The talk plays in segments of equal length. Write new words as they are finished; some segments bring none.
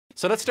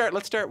So let's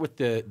start with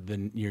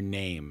your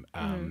name,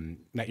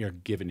 not your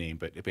given name,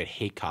 but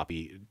Hate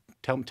Copy.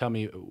 Tell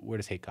me, where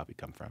does Hate Copy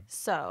come from?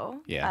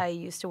 So I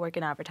used to work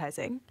in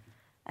advertising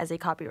as a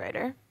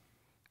copywriter.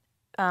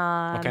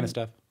 What kind of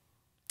stuff?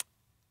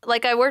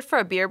 Like I worked for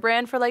a beer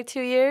brand for like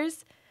 2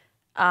 years,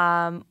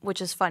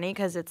 which is funny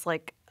because it's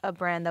like a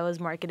brand that was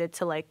marketed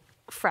to like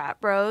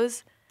frat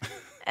bros,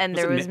 and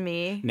there was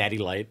me. Natty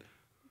Light.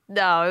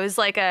 No, it was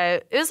like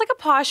a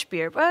posh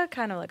beer, but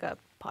kind of like a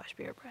posh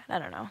beer brand. I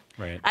don't know.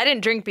 Right. I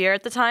didn't drink beer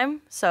at the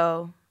time,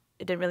 so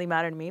it didn't really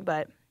matter to me.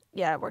 But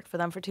yeah, I worked for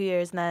them for 2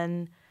 years,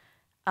 and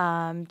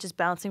then just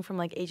bouncing from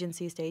like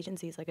agencies to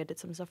agencies. Like I did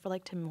some stuff for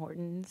like Tim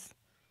Hortons.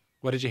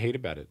 What did you hate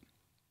about it?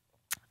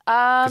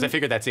 Because I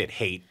figured that's it.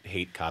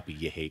 Hate copy.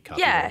 You hate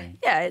copy.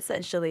 Yeah,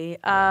 essentially.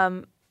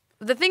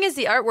 The thing is,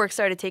 the artwork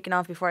started taking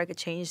off before I could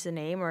change the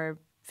name or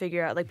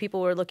figure out. Like people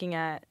were looking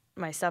at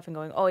my stuff and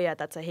going, "Oh yeah,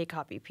 that's a Hate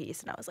Copy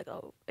piece," and I was like,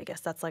 "Oh, I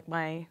guess that's like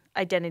my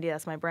identity.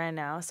 That's my brand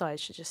now. So I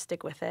should just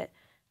stick with it."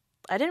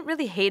 I didn't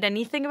really hate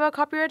anything about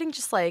copywriting.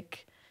 Just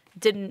like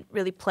didn't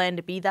really plan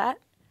to be that.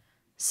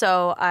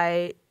 So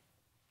I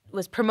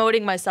was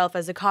promoting myself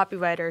as a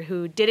copywriter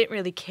who didn't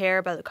really care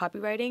about the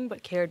copywriting,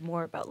 but cared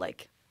more about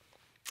like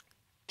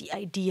the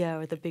idea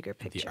or the bigger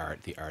picture.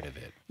 The art of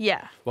it.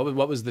 Yeah.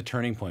 What was the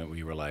turning point where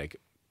you were like,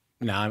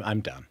 "No, I'm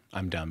done.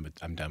 I'm done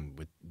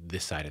with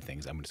this side of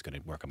things. I'm just going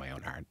to work on my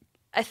own art."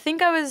 I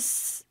think I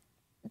was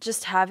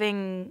just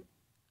having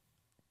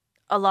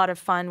a lot of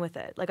fun with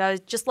it. Like I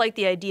was just like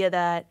the idea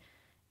that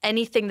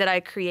anything that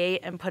I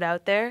create and put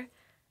out there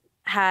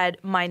had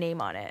my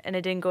name on it, and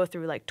it didn't go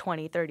through like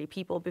 20, 30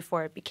 people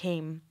before it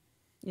became,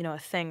 a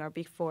thing or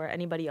before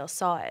anybody else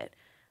saw it,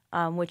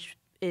 which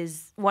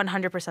is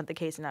 100% the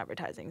case in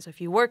advertising. So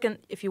if you work on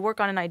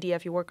an idea,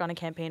 if you work on a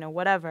campaign or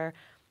whatever,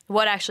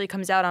 what actually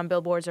comes out on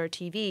billboards or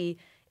TV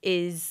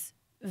is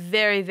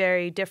very,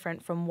 very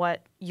different from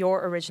what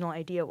your original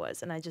idea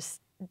was. And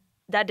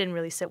that didn't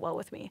really sit well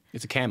with me.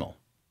 It's a camel.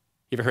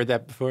 You ever heard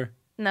that before?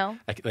 No.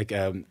 Like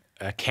a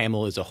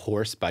camel is a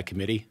horse by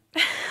committee.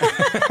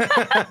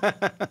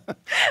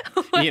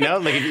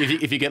 Like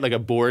if you get like a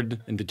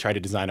board and to try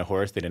to design a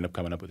horse, they'd end up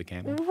coming up with a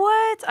camel.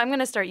 What? I'm going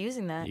to start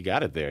using that. You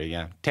got it there,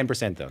 yeah.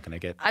 10% though, can I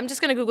get? I'm just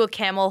going to Google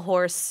camel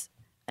horse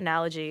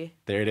analogy.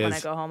 There it is. When I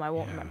go home, I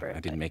won't remember it. I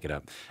didn't make it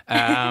up.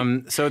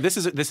 So this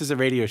is a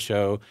radio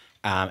show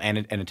and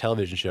a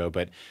television show,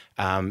 but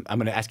I'm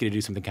going to ask you to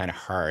do something kind of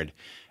hard.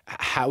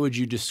 How would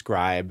you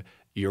describe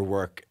your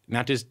work,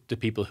 not just to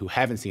people who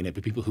haven't seen it,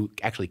 but people who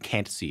actually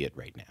can't see it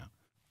right now?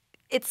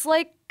 It's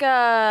like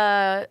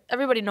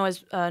everybody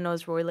knows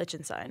Roy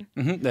Lichtenstein.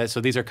 Mm-hmm.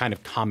 So these are kind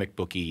of comic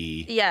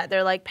booky. Yeah,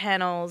 they're like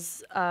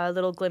panels,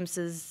 little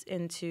glimpses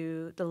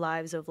into the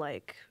lives of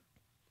like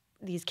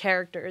these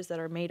characters that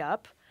are made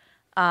up.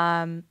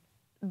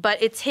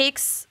 But it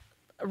takes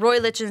Roy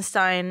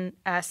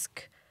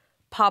Lichtenstein-esque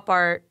pop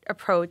art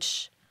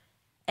approach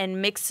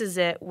and mixes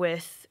it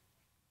with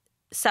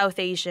South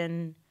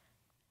Asian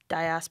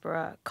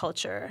diaspora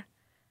culture.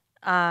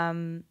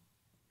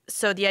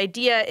 So the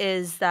idea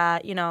is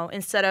that,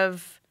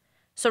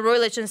 Roy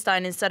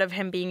Lichtenstein, instead of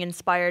him being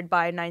inspired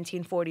by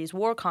 1940s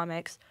war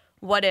comics,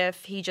 what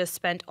if he just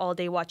spent all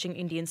day watching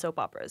Indian soap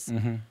operas?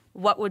 Mm-hmm.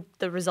 What would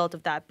the result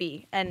of that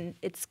be? And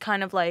it's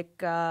kind of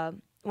like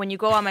when you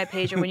go on my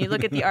page or when you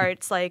look at the art,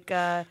 it's like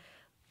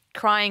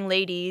crying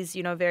ladies,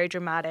 very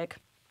dramatic.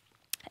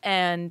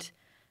 And,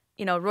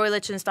 Roy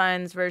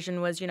Lichtenstein's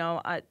version was,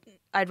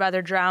 I'd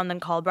rather drown than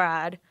call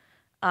Brad.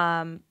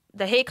 The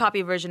Hate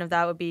Copy version of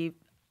that would be,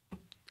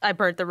 I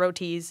burnt the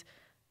rotis,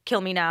 kill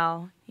me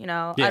now,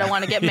 I don't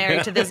want to get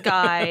married to this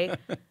guy,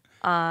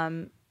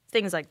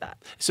 things like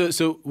that.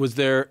 So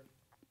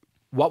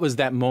what was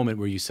that moment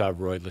where you saw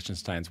Roy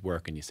Lichtenstein's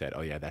work and you said,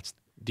 oh yeah,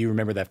 do you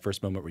remember that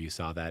first moment where you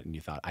saw that and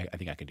you thought, I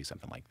think I could do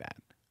something like that?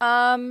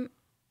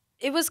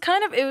 It was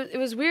kind of, it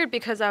was weird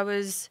because I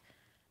was,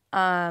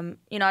 I've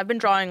been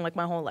drawing like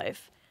my whole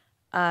life.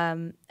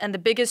 And the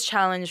biggest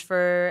challenge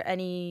for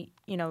any,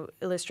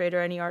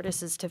 illustrator, any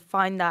artist is to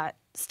find that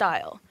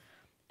style.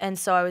 And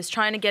so I was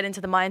trying to get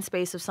into the mind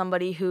space of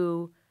somebody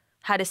who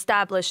had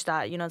established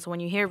that, so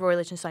when you hear Roy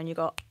Lichtenstein, you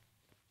go,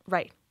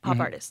 right, pop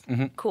artist,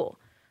 cool.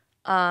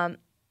 And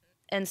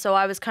so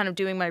I was kind of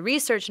doing my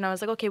research and I was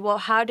like, okay, well,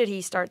 how did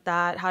he start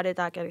that? How did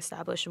that get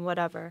established and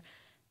whatever?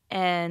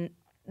 And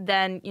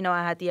then,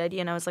 I had the idea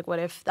and I was like, what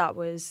if that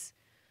was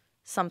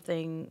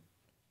something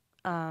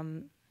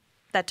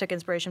that took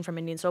inspiration from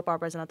Indian soap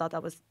operas? And I thought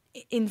that was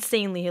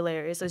insanely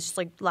hilarious. I was just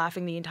like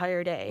laughing the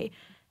entire day.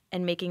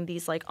 And making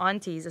these like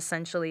aunties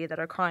essentially that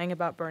are crying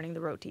about burning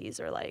the rotis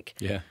or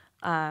like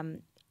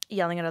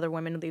yelling at other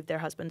women to leave their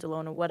husbands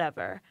alone or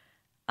whatever.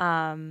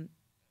 And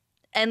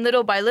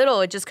little by little,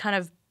 it just kind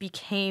of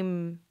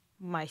became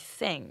my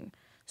thing.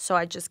 So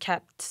I just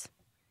kept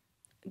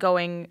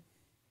going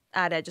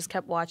at it, just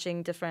kept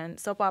watching different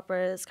soap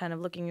operas, kind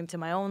of looking into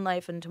my own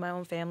life and into my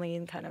own family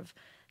and kind of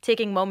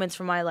taking moments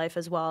from my life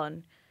as well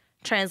and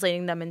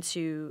translating them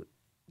into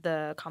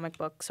the comic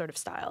book sort of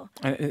style.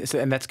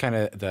 And that's kind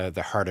of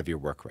the heart of your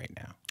work right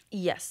now.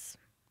 Yes.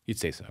 You'd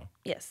say so.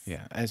 Yes.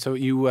 Yeah. And so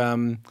you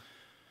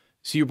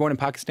were born in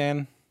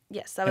Pakistan?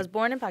 Yes, I was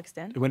born in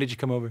Pakistan. When did you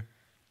come over?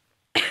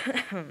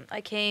 I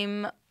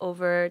came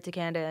over to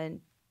Canada in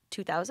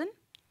 2000.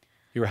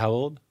 You were how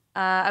old?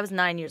 I was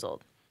 9 years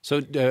old. So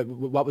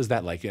what was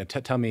that like?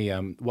 Tell me,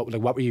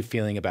 what were you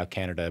feeling about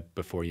Canada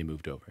before you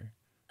moved over?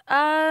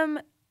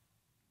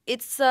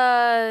 It's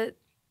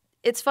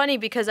funny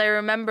because I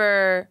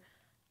remember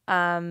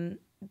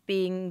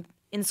being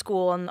in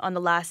school on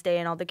the last day,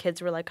 and all the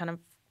kids were like kind of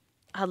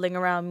huddling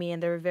around me,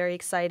 and they were very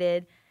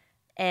excited.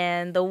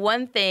 And the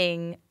one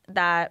thing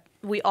that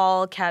we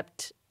all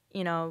kept,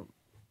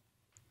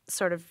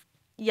 sort of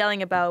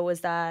yelling about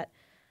was that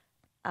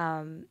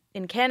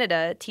in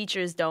Canada,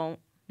 teachers don't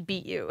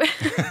beat you.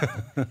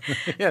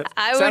 Yeah,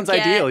 sounds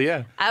ideal,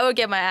 yeah. I would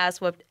get my ass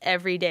whipped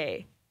every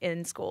day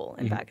in school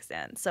in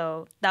Pakistan.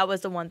 So that was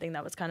the one thing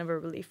that was kind of a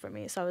relief for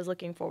me. So I was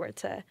looking forward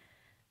to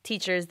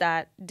teachers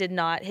that did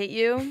not hit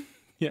you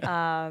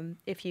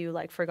if you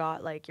like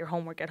forgot like your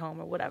homework at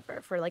home or whatever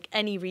for like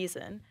any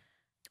reason.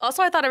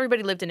 Also, I thought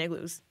everybody lived in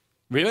igloos.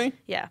 Really?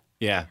 Yeah.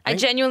 Yeah. I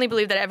genuinely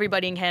believe that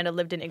everybody in Canada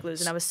lived in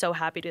igloos, and I was so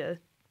happy to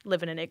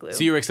live in an igloo.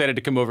 So you were excited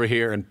to come over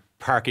here and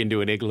park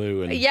into an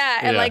igloo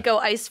and like go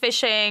ice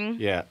fishing.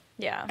 Yeah.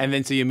 Yeah. And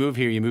then so you moved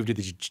here. You moved to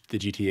the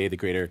GTA, the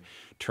Greater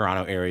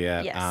Toronto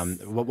area. Yes.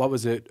 What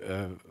was it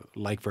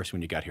like first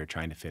when you got here,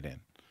 trying to fit in?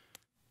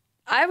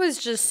 I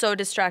was just so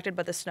distracted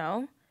by the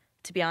snow.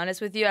 To be honest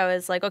with you, I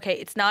was like, okay,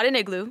 it's not an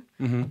igloo,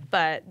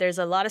 but there's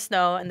a lot of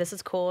snow, and this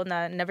is cool, and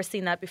I've never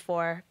seen that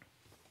before.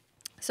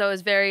 So it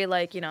was very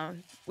like, we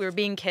were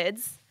being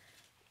kids,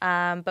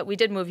 but we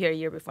did move here a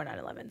year before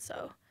 9/11.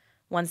 So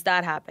once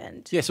that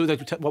happened. Yeah, so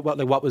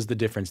what was the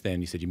difference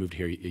then? You said you moved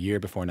here a year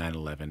before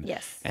 9/11.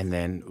 Yes. And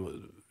then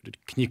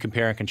can you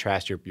compare and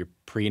contrast your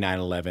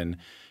pre-9/11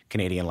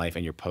 Canadian life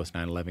and your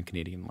post-9/11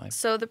 Canadian life?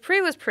 So the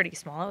pre was pretty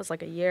small. It was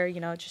like a year,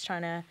 just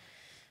trying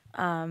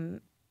to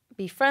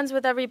be friends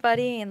with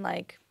everybody and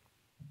like,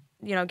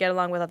 get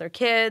along with other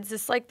kids.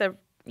 It's like the,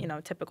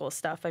 typical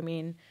stuff. I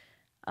mean,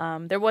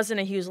 there wasn't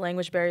a huge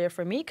language barrier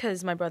for me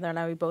because my brother and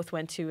I, we both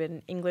went to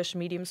an English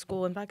medium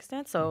school in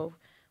Pakistan. So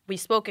we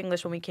spoke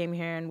English when we came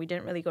here, and we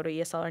didn't really go to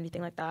ESL or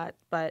anything like that.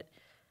 But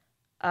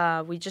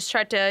we just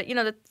tried to,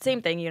 the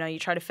same thing, you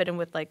try to fit in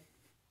with like,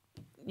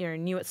 you're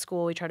new at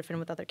school, you try to fit in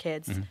with other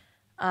kids.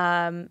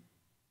 I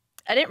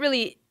didn't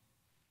really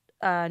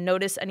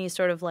notice any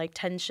sort of like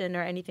tension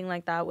or anything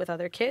like that with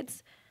other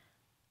kids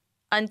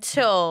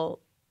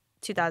until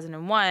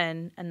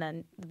 2001 and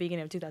then the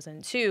beginning of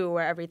 2002,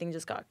 where everything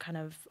just got kind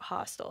of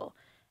hostile.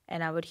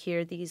 And I would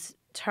hear these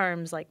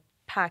terms like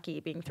 "packy"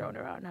 being thrown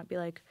around, and I'd be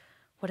like,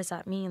 what does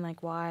that mean?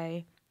 Like,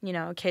 why?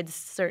 Kids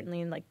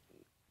certainly, like,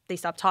 they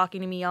stopped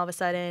talking to me all of a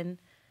sudden.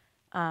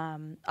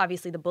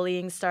 Obviously, the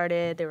bullying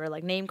started. They were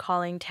like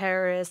name-calling,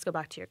 terrorists, go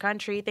back to your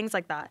country, things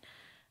like that.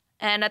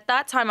 And at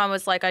that time, I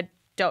was like, I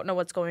don't know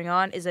what's going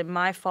on. Is it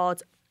my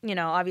fault?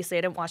 Obviously,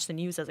 I didn't watch the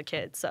news as a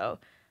kid, so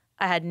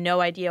I had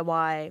no idea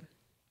why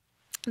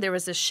there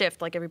was this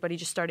shift. Like, everybody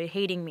just started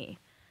hating me.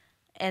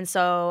 And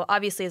so,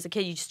 obviously, as a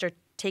kid, you just start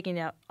taking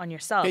it out on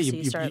yourself.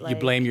 Yeah, so you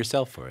blame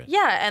yourself for it.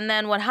 Yeah, and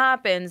then what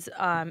happens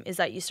is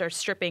that you start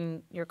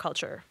stripping your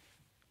culture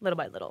little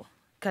by little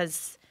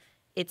because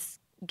it's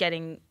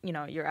getting,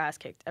 your ass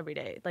kicked every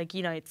day. Like,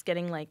 it's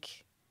getting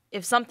like,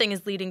 if something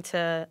is leading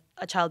to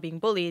a child being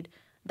bullied,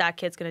 that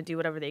kid's going to do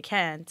whatever they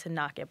can to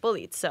not get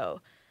bullied.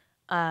 So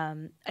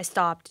I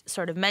stopped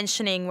sort of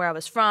mentioning where I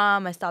was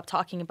from. I stopped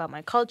talking about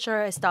my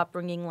culture. I stopped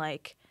bringing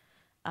like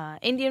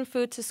Indian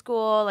food to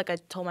school. Like I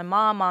told my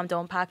mom,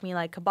 don't pack me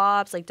like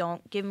kebabs. Like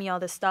don't give me all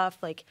this stuff.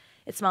 Like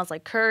it smells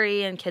like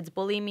curry and kids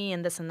bully me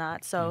and this and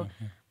that. So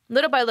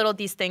little by little,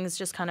 these things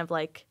just kind of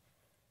like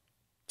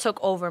took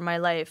over my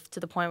life to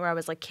the point where I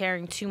was like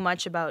caring too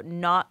much about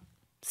not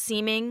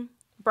seeming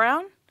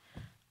brown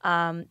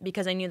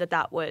because I knew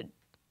that would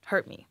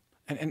hurt me.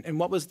 And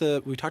what was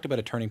we talked about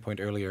a turning point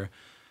earlier.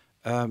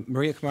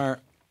 Maria Kumar,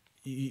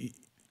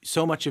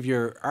 so much of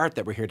your art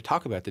that we're here to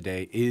talk about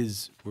today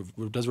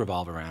does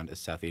revolve around a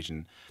South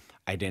Asian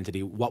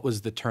identity. What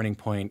was the turning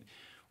point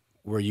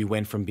where you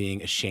went from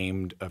being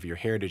ashamed of your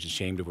heritage,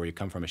 ashamed of where you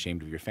come from,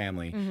 ashamed of your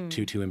family,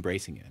 to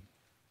embracing it?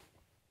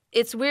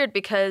 It's weird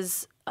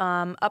because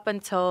up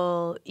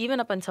until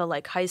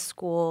like high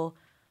school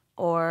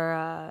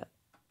or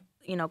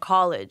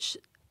college,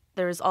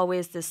 there's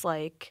always this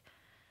like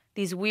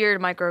these weird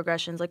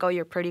microaggressions, like, oh,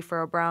 you're pretty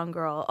for a brown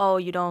girl. Oh,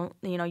 you don't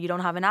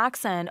have an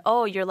accent.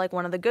 Oh, you're like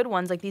one of the good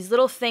ones. Like these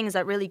little things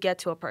that really get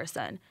to a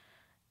person.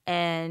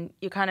 And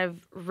you're kind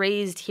of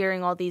raised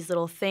hearing all these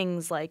little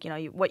things like,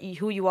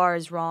 who you are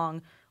is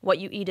wrong. What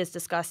you eat is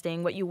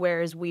disgusting. What you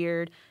wear is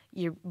weird.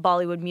 Your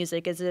Bollywood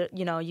music, is it,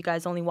 you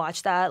guys only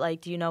watch that? Like,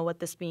 do you know what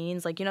this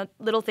means? Like,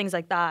 little things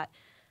like that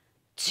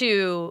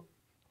to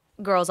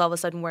girls all of a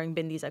sudden wearing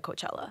bindis at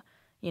Coachella.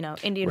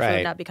 Indian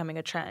food not becoming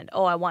a trend.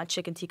 Oh, I want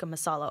chicken tikka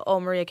masala. Oh,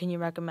 Maria, can you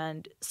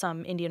recommend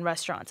some Indian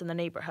restaurants in the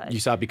neighborhood?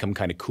 You saw it become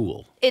kind of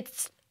cool.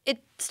 It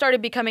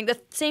started becoming the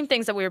same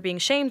things that we were being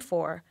shamed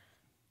for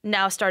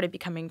now started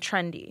becoming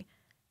trendy.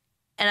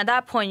 And at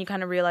that point, you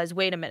kind of realize,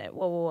 wait a minute,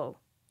 whoa, whoa, whoa.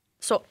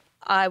 So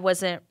I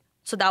wasn't,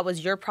 so that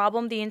was your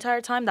problem the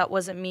entire time? That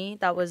wasn't me?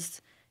 That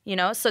was, you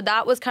know? So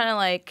that was kind of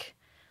like,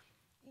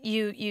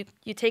 you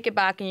take it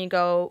back and you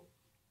go,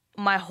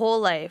 my whole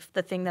life,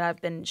 the thing that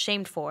I've been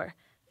shamed for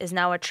is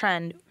now a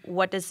trend.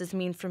 What does this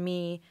mean for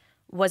me?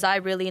 Was I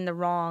really in the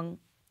wrong?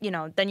 You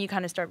know, then you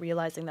kind of start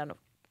realizing that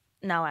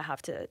now I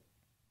have to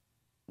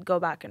go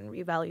back and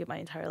reevaluate my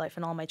entire life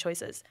and all my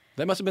choices.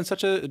 That must have been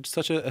such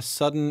a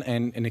sudden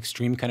and an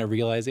extreme kind of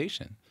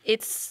realization.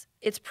 It's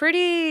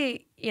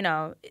pretty, you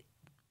know,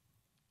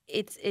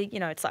 it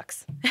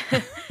sucks.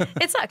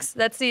 It sucks.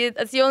 That's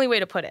the only way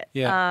to put it.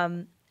 Yeah.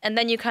 And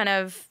then you kind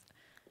of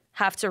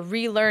have to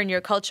relearn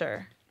your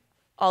culture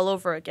all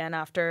over again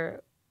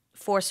after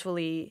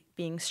forcefully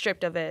being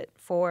stripped of it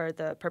for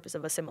the purpose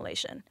of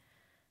assimilation.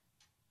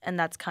 And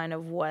that's kind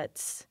of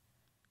what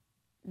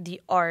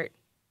the art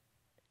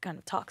kind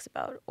of talks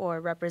about or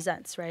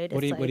represents, right?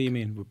 What do you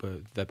mean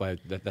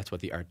that's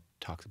what the art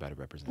talks about or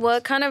represents? Well,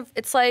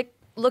 it's like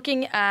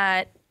looking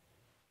at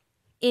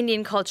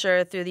Indian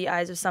culture through the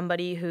eyes of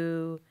somebody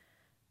who,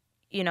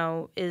 you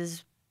know,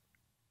 is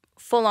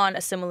full on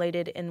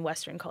assimilated in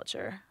Western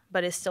culture,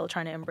 but is still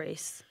trying to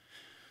embrace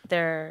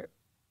their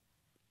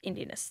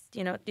Indianness. Do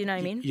you know what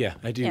I mean? Yeah,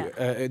 I do.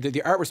 Yeah.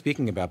 The art we're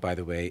speaking about, by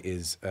the way,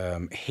 is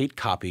Hate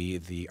Copy,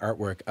 the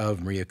artwork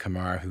of Maria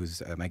Kamar,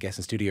 who's my guest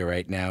in studio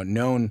right now,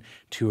 known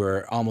to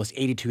her almost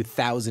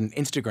 82,000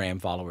 Instagram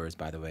followers,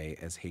 by the way,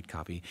 as Hate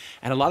Copy.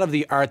 And a lot of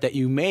the art that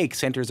you make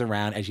centers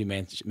around, as you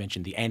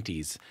mentioned, the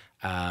aunties,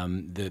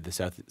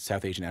 the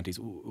South Asian aunties.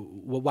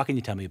 What can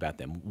you tell me about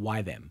them?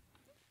 Why them?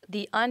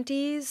 The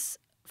aunties,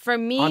 for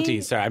me...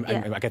 Aunties, sorry,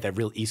 I got that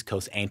real East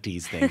Coast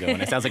aunties thing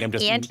going. It sounds like I'm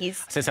just...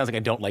 Aunties. It sounds like I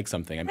don't like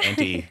something. I'm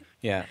anti,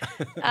 yeah.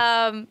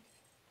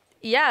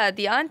 Yeah,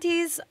 the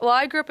aunties, well,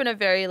 I grew up in a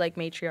very, like,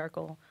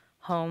 matriarchal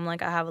home.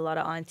 Like, I have a lot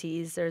of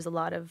aunties. There's a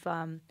lot of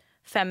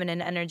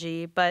feminine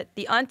energy. But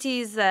the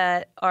aunties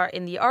that are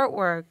in the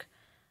artwork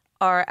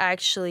are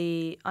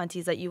actually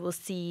aunties that you will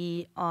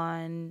see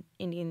on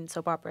Indian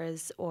soap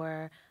operas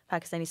or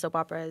Pakistani soap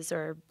operas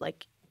or,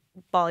 like,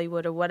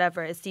 Bollywood or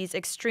whatever. It's these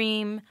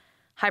extreme,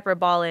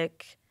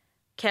 hyperbolic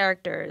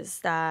characters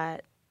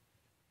that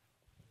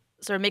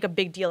sort of make a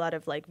big deal out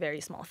of, like,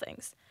 very small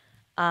things.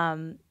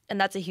 And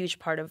that's a huge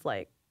part of,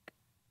 like,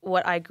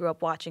 what I grew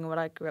up watching, what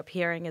I grew up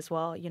hearing as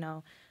well. You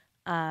know,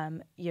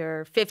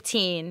 you're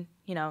 15,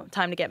 you know,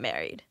 time to get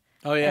married.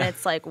 Oh, yeah. And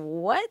it's like,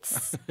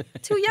 what?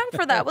 Too young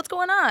for that. What's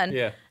going on?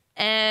 Yeah.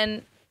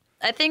 And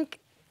I think,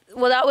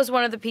 well, that was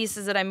one of the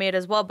pieces that I made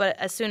as well. But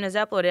as soon as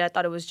I uploaded, I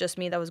thought it was just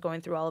me that was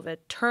going through all of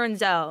it.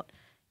 Turns out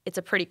it's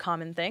a pretty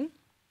common thing.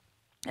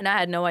 And I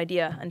had no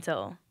idea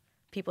until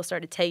people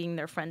started tagging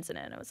their friends in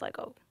it. And I was like,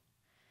 oh,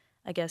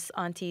 I guess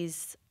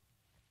aunties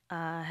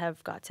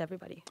have got to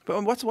everybody.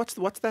 But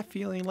what's that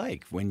feeling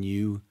like when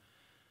you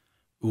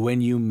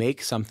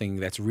make something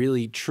that's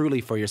really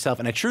truly for yourself?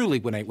 And I truly,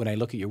 when I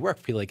look at your work,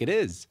 feel like it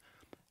is.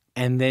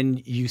 And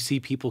then you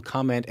see people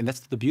comment, and that's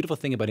the beautiful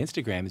thing about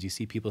Instagram is you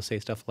see people say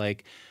stuff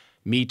like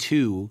 "me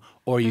too,"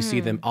 or you see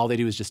them. All they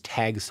do is just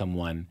tag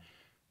someone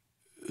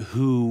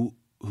who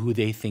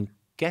they think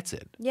gets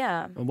it.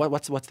 Yeah.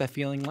 What's that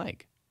feeling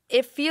like?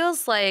 It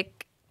feels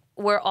like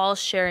we're all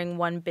sharing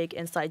one big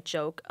inside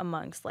joke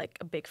amongst, like,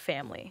 a big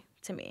family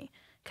to me.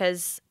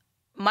 Because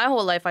my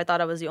whole life, I thought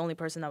I was the only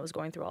person that was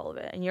going through all of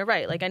it. And you're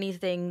right. Like,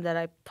 anything that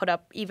I put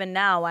up, even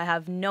now, I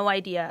have no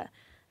idea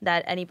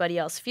that anybody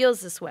else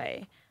feels this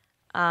way.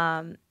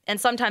 And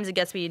sometimes it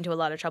gets me into a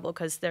lot of trouble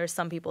because there's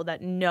some people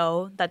that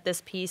know that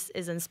this piece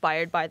is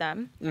inspired by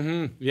them.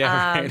 Mm-hmm.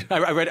 Yeah,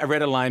 right. I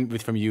read a line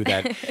from you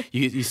that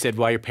you said,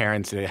 "How do your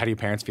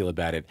parents feel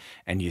about it?"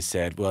 And you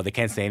said, "Well, they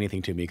can't say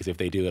anything to me because if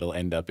they do, it'll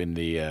end up in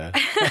the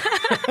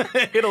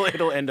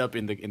it'll end up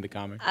in the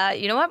comic."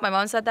 You know what? My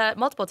mom said that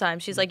multiple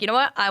times. She's like, "You know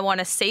what? I want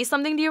to say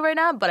something to you right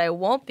now, but I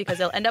won't because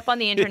it'll end up on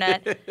the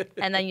internet,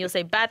 and then you'll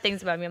say bad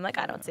things about me." I'm like,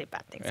 I don't say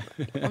bad things about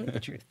you, only the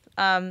truth.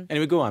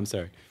 Anyway, go on. I'm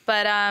sorry.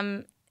 But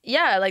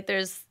yeah, like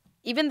there's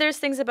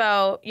things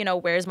about, you know,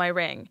 where's my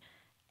ring?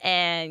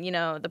 And, you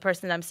know, the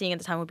person that I'm seeing at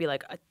the time would be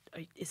like,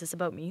 is this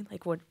about me?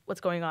 Like, what's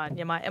going on?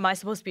 Am I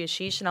supposed to be a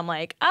sheesh? And I'm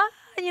like,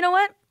 you know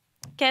what?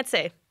 Can't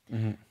say.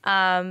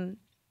 Mm-hmm.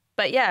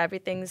 But yeah,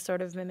 everything's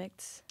sort of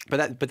mimicked.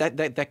 But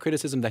that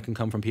criticism that can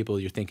come from people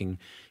you're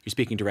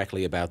speaking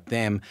directly about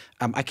them,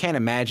 I can't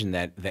imagine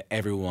that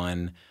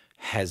everyone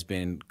has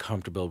been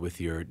comfortable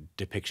with your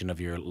depiction of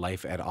your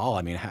life at all.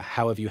 I mean,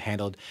 how have you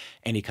handled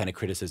any kind of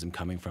criticism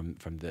coming from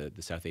the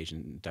South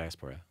Asian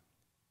diaspora?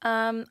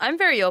 I'm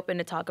very open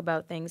to talk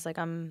about things. Like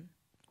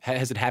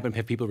Has it happened?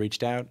 Have people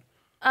reached out?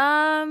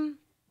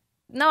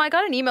 No, I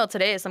got an email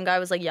today. Some guy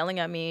was like yelling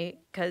at me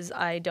because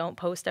I don't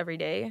post every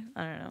day.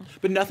 I don't know.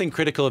 But nothing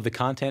critical of the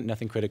content,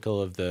 nothing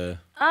critical of the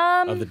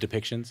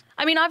depictions?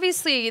 I mean,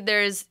 obviously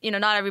there's, you know,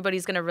 not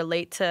everybody's going to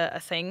relate to a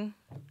thing.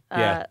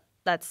 Yeah.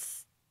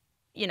 That's,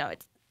 you know,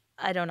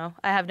 I don't know.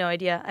 I have no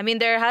idea. I mean,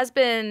 there has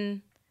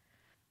been,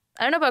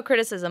 I don't know about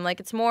criticism. Like,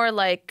 it's more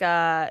like,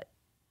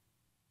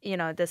 you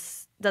know,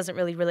 this doesn't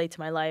really relate to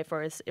my life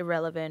or it's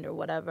irrelevant or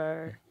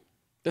whatever.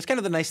 That's kind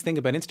of the nice thing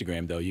about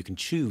Instagram, though. You can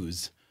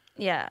choose.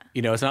 Yeah.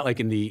 You know, it's not like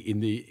in the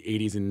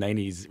 80s and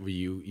 90s where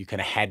you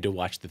kind of had to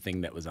watch the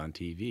thing that was on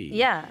TV.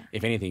 Yeah.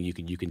 If anything, you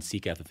can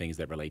seek out the things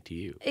that relate to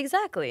you.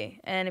 Exactly.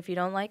 And if you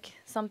don't like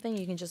something,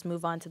 you can just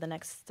move on to the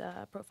next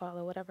profile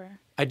or whatever.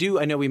 I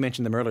know we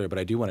mentioned them earlier, but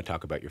I do want to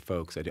talk about your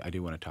folks. I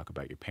do want to talk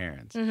about your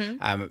parents.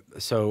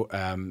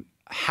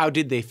 How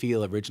did they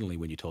feel originally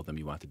when you told them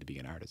you wanted to be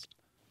an artist?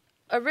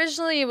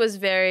 Originally, it was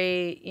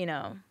very,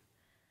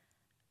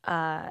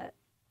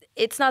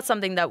 it's not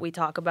something that we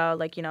talk about,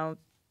 like,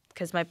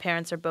 because my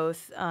parents are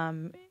both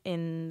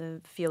in the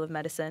field of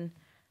medicine.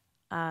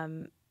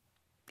 And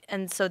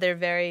so they're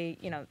very,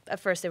 at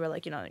first they were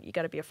like, you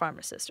got to be a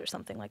pharmacist or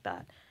something like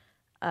that.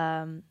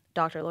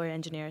 Doctor, lawyer,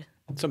 engineer.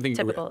 Something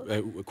typical.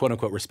 Quote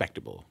unquote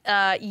respectable.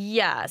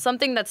 Yeah,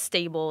 something that's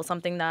stable,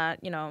 something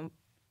that,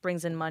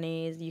 brings in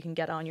money, you can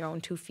get on your own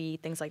 2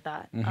 feet, things like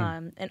that.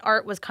 And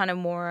art was kind of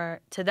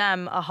more, to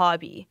them, a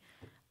hobby,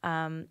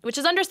 which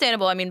is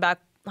understandable. I mean, back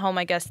home,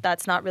 I guess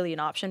that's not really an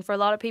option for a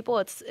lot of people.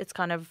 It's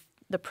kind of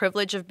the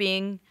privilege of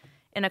being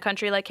in a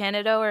country like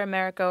Canada or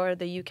America or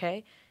the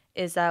UK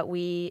is that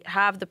we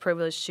have the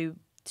privilege to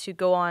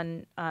go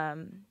on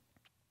and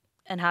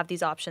have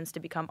these options to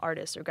become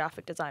artists or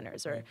graphic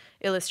designers or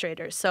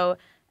illustrators. So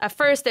at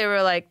first they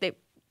were like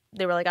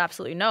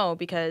absolutely no,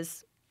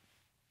 because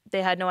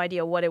they had no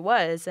idea what it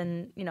was,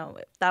 and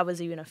if that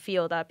was even a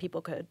field that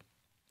people could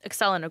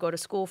excel in or go to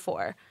school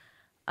for.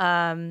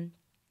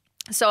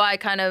 So I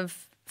kind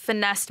of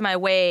finessed my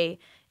way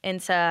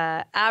into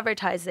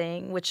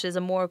advertising, which is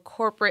a more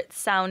corporate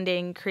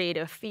sounding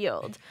creative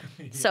field.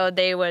 So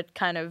they would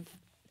kind of,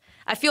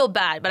 I feel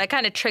bad, but I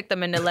kind of tricked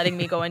them into letting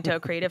me go into a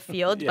creative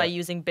field by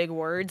using big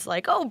words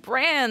like,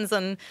 brands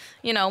and,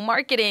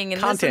 marketing and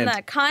content. This and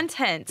that.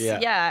 Content.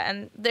 Yeah.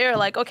 And they're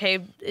like, okay,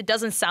 it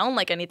doesn't sound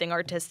like anything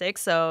artistic.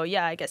 So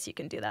yeah, I guess you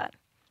can do that.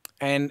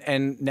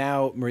 And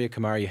now, Maria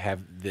Kamara, you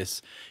have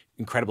this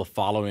incredible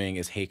following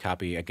as Hey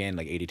Copy, again,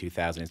 like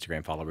 82,000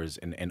 Instagram followers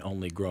and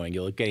only growing.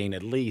 You'll gain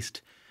at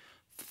least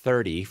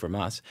 30 from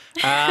us.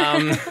 How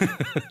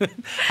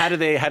do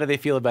they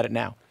feel about it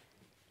now?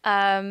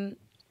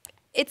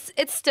 It's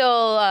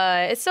still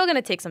going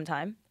to take some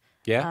time.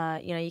 Yeah.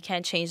 You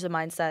can't change the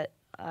mindset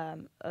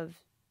of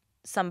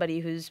somebody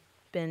who's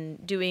been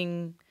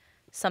doing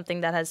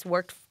something that has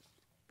worked,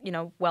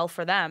 well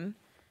for them,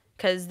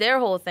 because their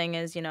whole thing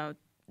is,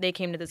 they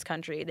came to this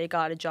country, they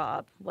got a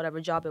job,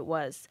 whatever job it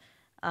was,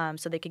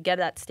 so they could get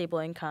that stable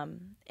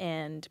income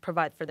and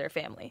provide for their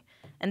family.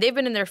 And they've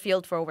been in their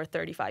field for over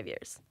 35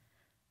 years.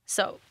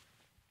 So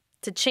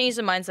to change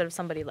the mindset of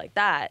somebody like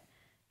that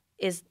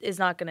is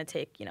not going to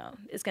take,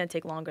 it's going to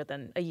take longer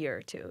than a year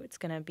or two. It's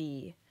going to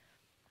be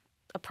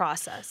a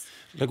process.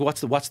 Like,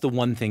 what's the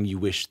one thing you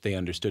wish they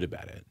understood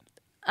about it?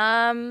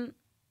 I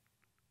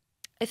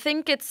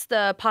think it's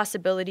the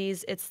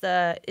possibilities. It's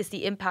the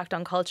impact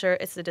on culture.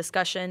 It's the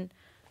discussion.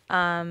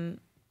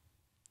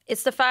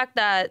 It's the fact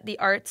that the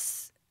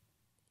arts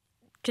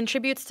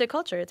contributes to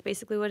culture. It's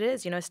basically what it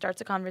is. It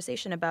starts a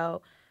conversation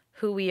about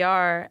who we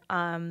are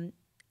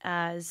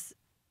as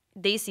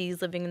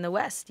Desis living in the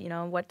West.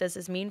 What does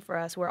this mean for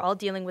us? We're all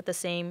dealing with the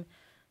same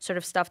sort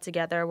of stuff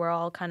together. We're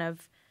all kind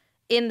of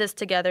in this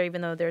together,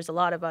 even though there's a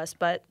lot of us.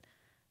 But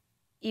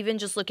even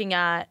just looking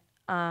at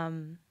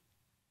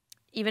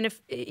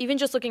even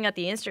just looking at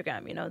the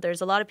Instagram,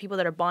 there's a lot of people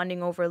that are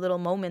bonding over little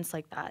moments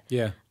like that.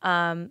 Yeah.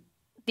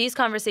 These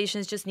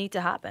conversations just need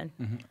to happen.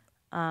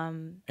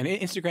 And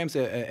Instagram's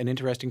an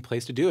interesting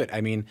place to do it. I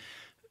mean,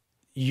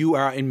 you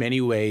are in many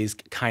ways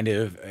kind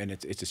of, and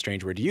it's a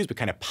strange word to use, but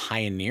kind of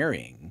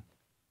pioneering.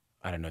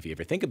 I don't know if you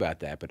ever think about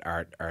that, but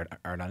art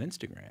on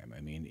Instagram.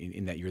 I mean,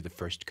 in that you're the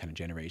first kind of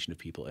generation of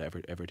people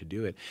ever to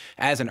do it.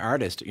 As an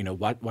artist,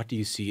 what do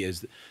you see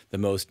as the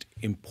most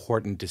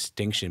important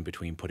distinction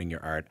between putting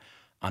your art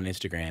on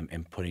Instagram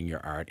and putting your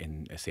art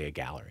in, say, a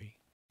gallery?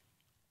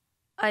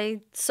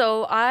 I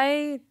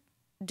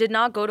did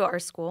not go to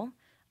art school.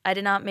 I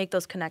did not make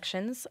those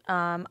connections.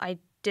 I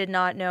did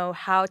not know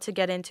how to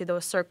get into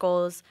those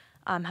circles,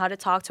 how to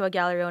talk to a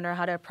gallery owner,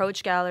 how to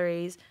approach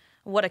galleries,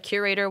 what a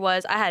curator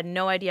was. I had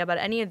no idea about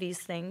any of these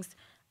things.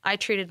 I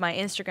treated my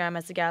Instagram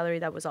as a gallery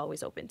that was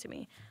always open to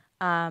me.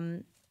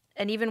 And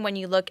even when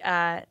you look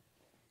at,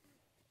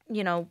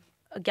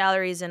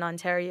 galleries in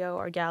Ontario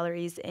or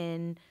galleries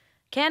in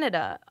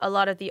Canada, a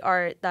lot of the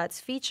art that's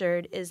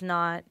featured is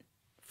not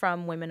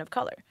from women of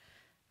color.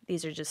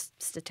 These are just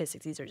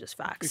statistics. These are just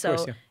facts. Of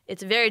course, yeah.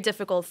 It's very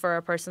difficult for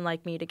a person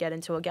like me to get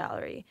into a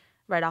gallery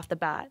right off the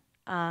bat,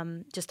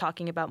 just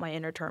talking about my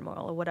inner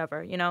turmoil or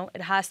whatever.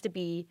 It has to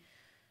be,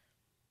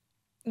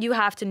 you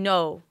have to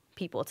know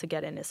people to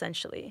get in,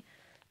 essentially.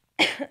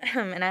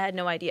 And I had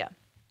no idea.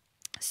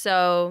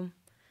 So,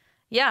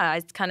 yeah,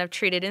 I kind of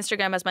treated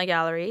Instagram as my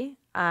gallery,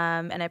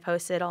 and I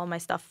posted all my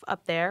stuff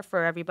up there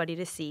for everybody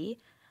to see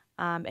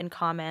and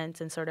comment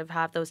and sort of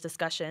have those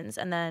discussions.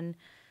 And then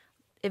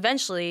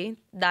eventually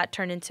that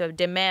turned into a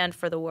demand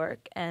for the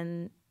work,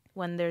 and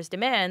when there's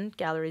demand,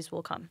 galleries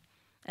will come.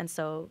 And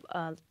so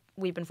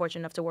we've been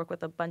fortunate enough to work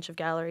with a bunch of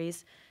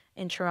galleries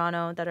in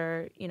Toronto that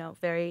are,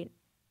 very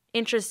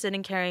interested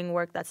in carrying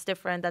work that's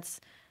different, that's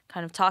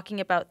kind of talking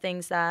about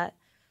things that,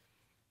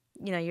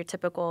 you know, your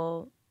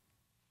typical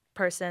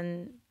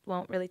person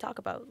won't really talk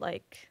about,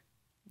 like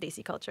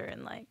Desi culture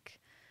and like,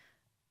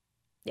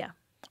 yeah.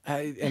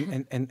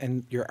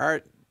 And your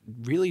art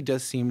really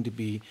does seem to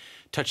be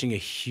touching a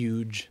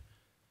huge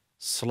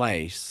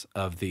slice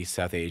of the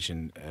South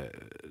Asian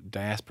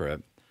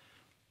diaspora.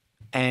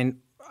 And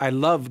I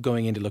love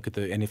going in to look at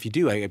and if you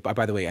do,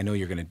 by the way, I know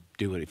you're going to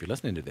do it if you're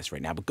listening to this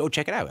right now, but go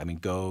check it out. I mean,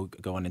 go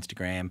on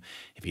Instagram.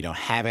 If you don't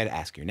have it,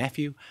 ask your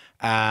nephew,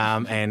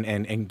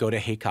 and go to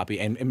Hate Copy.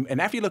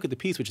 And after you look at the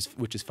piece,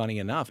 which is funny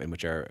enough and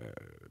which are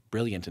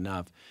brilliant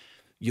enough,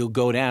 you'll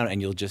go down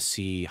and you'll just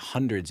see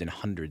hundreds and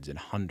hundreds and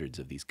hundreds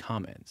of these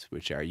comments,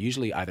 which are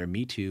usually either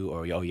me too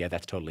or, oh yeah,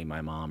 that's totally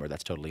my mom, or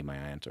that's totally my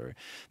aunt, or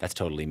that's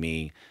totally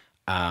me.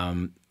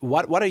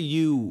 What are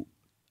you,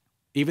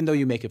 even though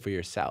you make it for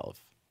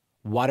yourself,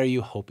 what are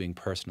you hoping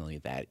personally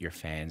that your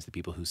fans, the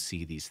people who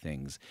see these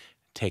things,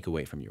 take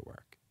away from your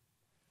work?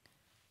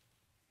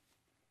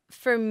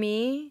 For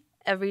me,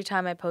 every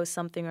time I post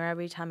something or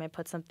every time I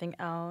put something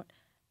out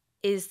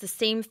is the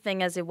same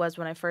thing as it was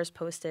when I first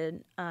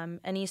posted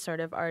any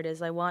sort of art.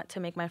 Is I want to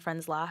make my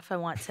friends laugh. I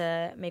want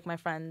to make my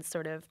friends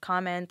sort of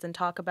comment and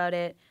talk about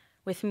it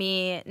with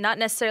me, not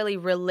necessarily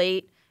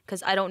relate,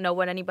 because I don't know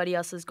what anybody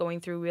else is going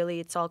through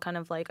really. It's all kind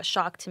of like a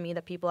shock to me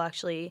that people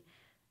actually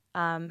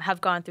have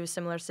gone through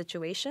similar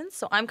situations.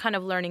 So I'm kind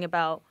of learning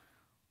about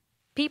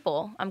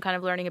people. I'm kind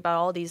of learning about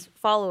all these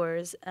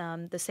followers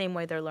the same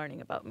way they're learning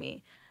about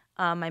me.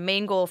 My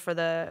main goal for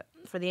the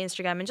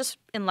Instagram and just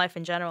in life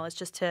in general is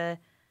just to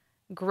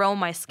grow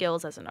my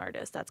skills as an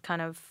artist.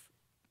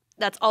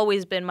 That's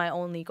always been my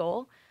only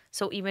goal.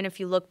 So even if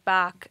you look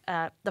back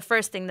at the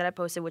first thing that I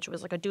posted, which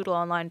was like a doodle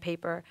online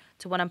paper,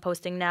 to what I'm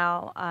posting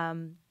now, I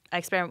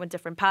experiment with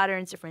different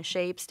patterns, different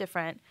shapes,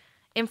 different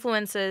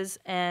influences,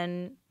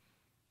 and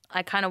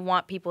I kind of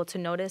want people to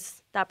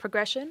notice that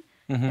progression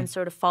and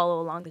sort of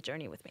follow along the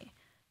journey with me.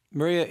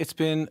 Maria, it's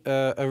been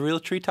a real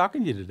treat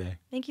talking to you today.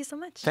 Thank you so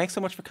much. Thanks so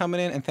much for coming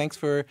in, and thanks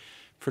for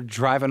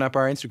driving up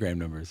our Instagram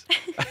numbers.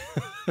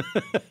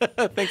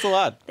 Thanks a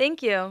lot.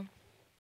 Thank you.